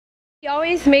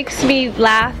always makes me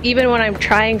laugh even when I'm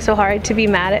trying so hard to be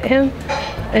mad at him,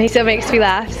 and he still makes me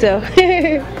laugh, so.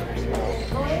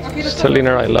 Just telling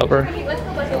her I love her.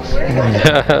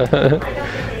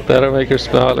 That'll make her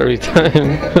smile every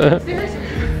time.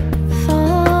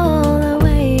 Fall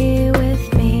away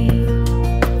with me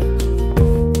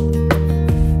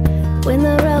when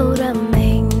the road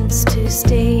remains too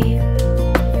steep.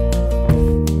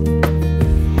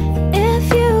 If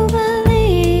you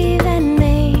believe in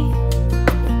me,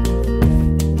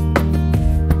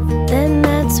 then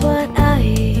that's what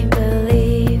I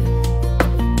believe.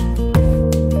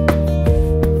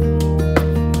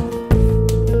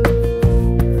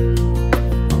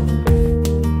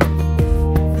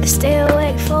 I stay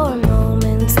awake for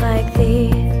moments like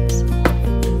these,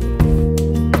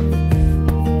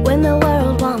 when the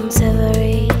world wants everything.